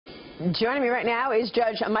Joining me right now is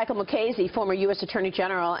Judge Michael Mukasey, former U.S. Attorney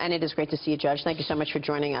General, and it is great to see you, Judge. Thank you so much for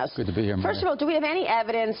joining us. Good to be here, Maria. First of all, do we have any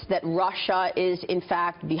evidence that Russia is, in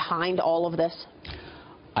fact, behind all of this?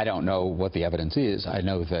 I don't know what the evidence is. I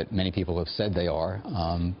know that many people have said they are.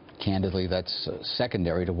 Candidly, that's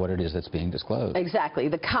secondary to what it is that's being disclosed. Exactly,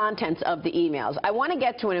 the contents of the emails. I want to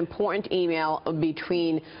get to an important email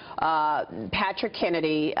between Patrick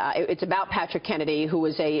Kennedy. It's about Patrick Kennedy, who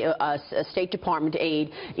was a State Department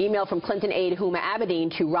aide. Email from Clinton aide Huma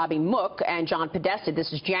Abedin to Robbie Mook and John Podesta.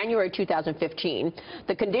 This is January 2015.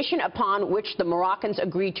 The condition upon which the Moroccans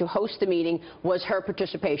agreed to host the meeting was her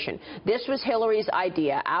participation. This was Hillary's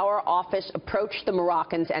idea. Our office approached the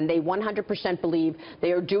Moroccans, and they 100% believe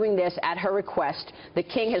they are doing this at her request. The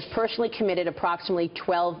king has personally committed approximately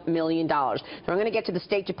 $12 million. So I'm going to get to the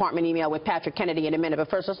State Department email with Patrick Kennedy in a minute, but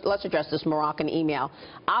first let's address this Moroccan email.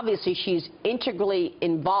 Obviously, she's integrally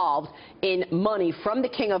involved in money from the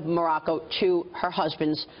King of Morocco to her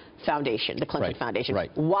husband's foundation, the Clinton Foundation,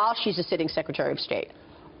 while she's a sitting Secretary of State.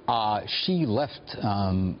 She left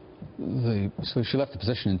she left the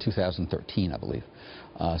position in 2013, I believe.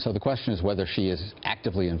 So the question is whether she is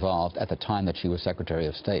actively involved at the time that she was Secretary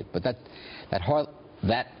of State. But that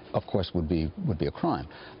of course would be a crime.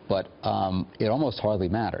 But it almost hardly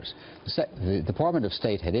matters. The Department of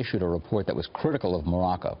State had issued a report that was critical of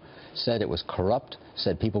Morocco, said it was corrupt,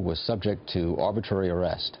 said people were subject to arbitrary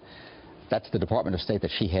arrest. That's the Department of State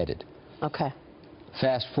that she headed. Okay.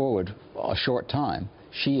 Fast forward a short time,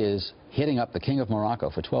 she is hitting up the King of Morocco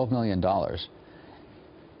for $12 million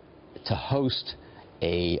to host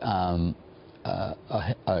a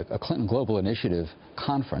Clinton Global Initiative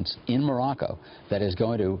conference in Morocco that is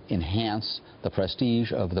going to enhance the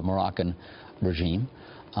prestige of the Moroccan regime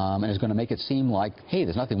and is going to make it seem like, hey,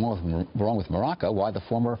 there's nothing wrong with Morocco. Why the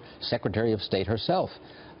former Secretary of State herself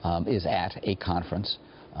is at a conference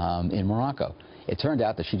in Morocco. It turned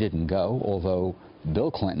out that she didn't go, although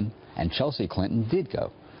Bill Clinton and Chelsea Clinton did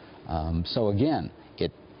go. So again,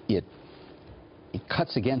 it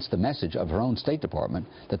cuts against the message of her own State Department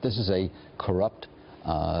that this is a corrupt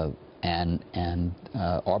and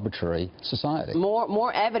arbitrary society.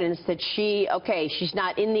 More evidence that she's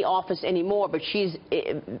not in the office anymore, but she's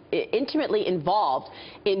intimately involved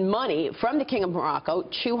in money from the King of Morocco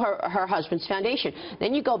to her husband's foundation.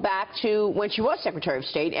 Then you go back to when she was Secretary of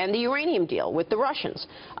State and the uranium deal with the Russians.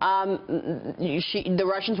 The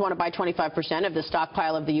Russians want to buy 25% of the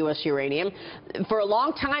stockpile of the U.S. uranium. For a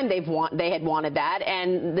long time, they had wanted that,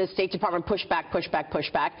 and the State Department pushed back.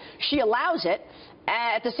 She allows it,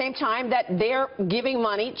 at the same time that they're giving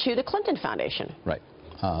money to the Clinton Foundation. Right.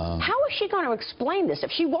 How is she going to explain this?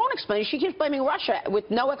 If she won't explain it, she keeps blaming Russia with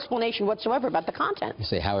no explanation whatsoever about the content. You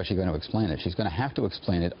say, how is she going to explain it? She's going to have to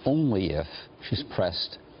explain it only if she's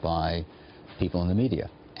pressed by people in the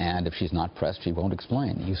media. And if she's not pressed, she won't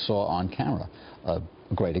explain. You saw on camera a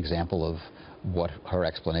great example of what her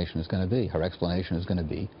explanation is going to be. Her explanation is going to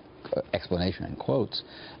be, explanation in quotes,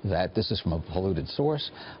 that this is from a polluted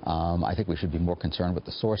source. I think we should be more concerned with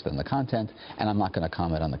the source than the content, and I'm not going to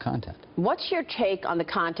comment on the content. What's your take on the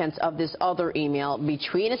contents of this other email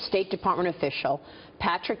between a State Department official,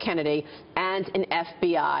 Patrick Kennedy, and an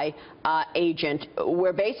FBI agent,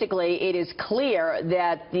 where basically it is clear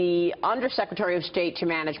that the Undersecretary of State to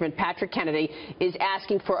Management, Patrick Kennedy, is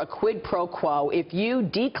asking for a quid pro quo. If you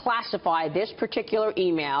declassify this particular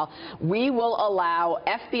email, we will allow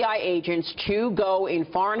FBI agents to go in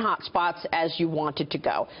foreign hotspots as you wanted to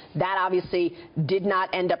go. That obviously did not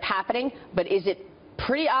end up happening, but is it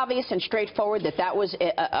pretty obvious and straightforward that that was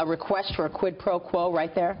a request for a quid pro quo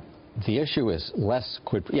right there? The issue is less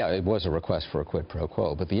it was a request for a quid pro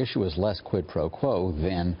quo, but the issue is less quid pro quo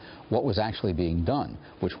than what was actually being done,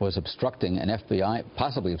 which was obstructing an FBI,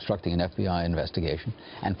 possibly obstructing an FBI investigation,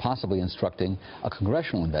 and possibly obstructing a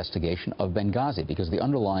congressional investigation of Benghazi, because the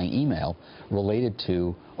underlying email related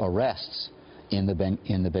to arrests in the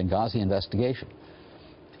Benghazi investigation.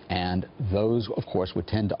 And those, of course, would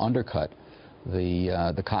tend to undercut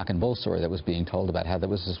the cock and bull story that was being told about how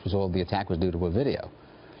the attack was due to a video.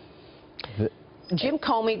 Jim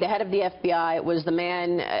Comey, the head of the FBI, was the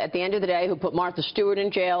man at the end of the day who put Martha Stewart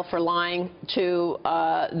in jail for lying to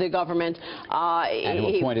the government. And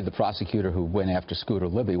who appointed the prosecutor who went after Scooter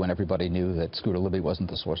Libby when everybody knew that Scooter Libby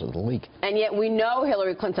wasn't the source of the leak. And yet we know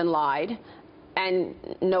Hillary Clinton lied, and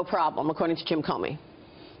no problem, according to Jim Comey.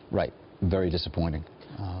 Right. Very disappointing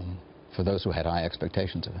for those who had high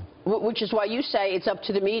expectations of him. Which is why you say it's up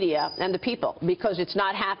to the media and the people, because it's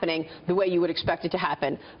not happening the way you would expect it to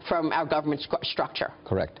happen from our government structure.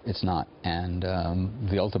 Correct. It's not. And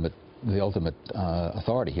the ultimate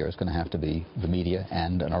authority here is going to have to be the media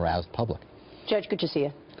and an aroused public. Judge, good to see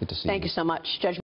you. Good to see you. Thank you so much. Judge